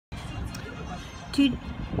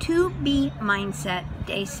To Be Mindset,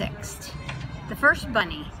 day 6. The first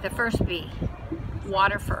bunny, the first bee,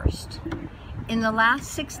 water first. In the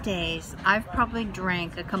last 6 days, I've probably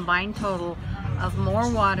drank a combined total of more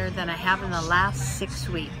water than I have in the last 6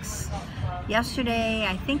 weeks. Yesterday,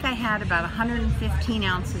 I think I had about 115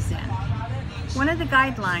 ounces in. One of the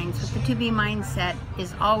guidelines with the To Be Mindset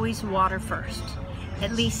is always water first.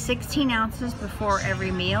 At least 16 ounces before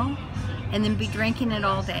every meal, and then be drinking it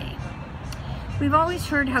all day. We've always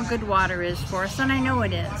heard how good water is for us, and I know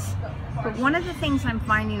it is. But one of the things I'm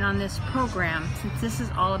finding on this program, since this is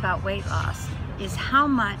all about weight loss, is how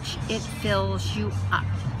much it fills you up.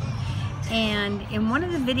 And in one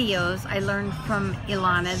of the videos, I learned from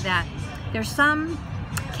Ilana that there's some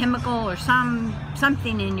chemical or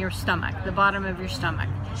something in your stomach, the bottom of your stomach,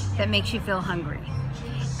 that makes you feel hungry.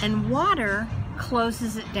 And water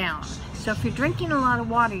closes it down. So if you're drinking a lot of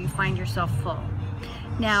water, you find yourself full.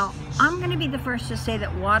 Now, I'm going to be the first to say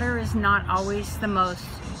that water is not always the most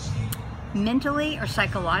mentally or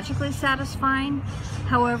psychologically satisfying.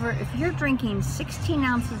 However, if you're drinking 16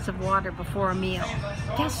 ounces of water before a meal,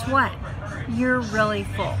 guess what? You're really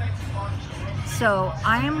full. So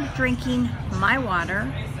I am drinking my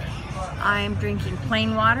water. I'm drinking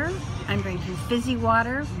plain water. I'm drinking fizzy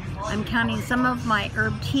water. I'm counting some of my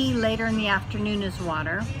herb tea later in the afternoon as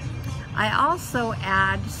water. I also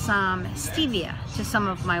add some stevia to some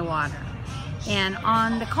of my water. And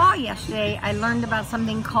on the call yesterday, I learned about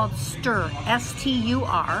something called Stur,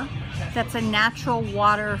 S-T-U-R. That's a natural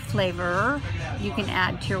water flavorer you can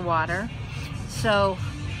add to your water. So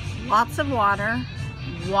lots of water,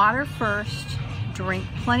 water first, drink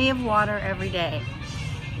plenty of water every day.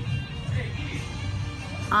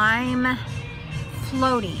 I'm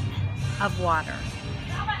floating of water.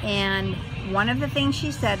 And one of the things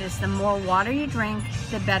she said is the more water you drink,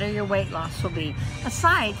 the better your weight loss will be.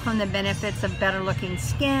 Aside from the benefits of better looking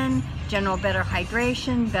skin, general better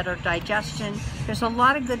hydration, better digestion, there's a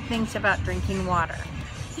lot of good things about drinking water.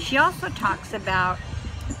 She also talks about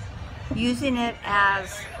using it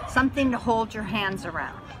as something to hold your hands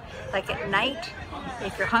around. Like at night,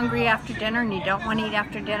 if you're hungry after dinner and you don't want to eat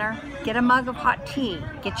after dinner, get a mug of hot tea,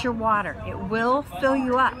 get your water. It will fill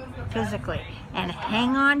you up physically, and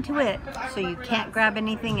hang on to it so you can't grab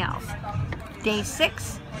anything else. Day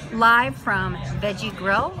 6, live from Veggie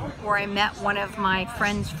Grill, where I met one of my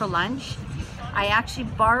friends for lunch. I actually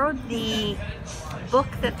borrowed the book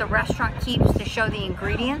that the restaurant keeps to show the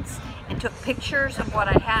ingredients and took pictures of what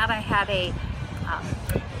I had. I had a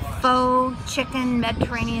faux chicken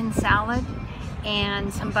Mediterranean salad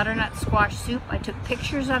and some butternut squash soup. I took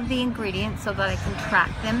pictures of the ingredients so that I can track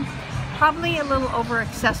them. Probably a little over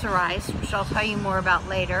accessorized, which I'll tell you more about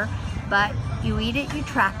later, but you eat it, you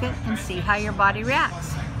track it, and see how your body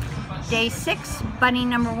reacts. Day 6, bunny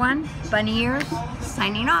number 1, bunny ears,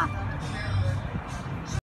 signing off.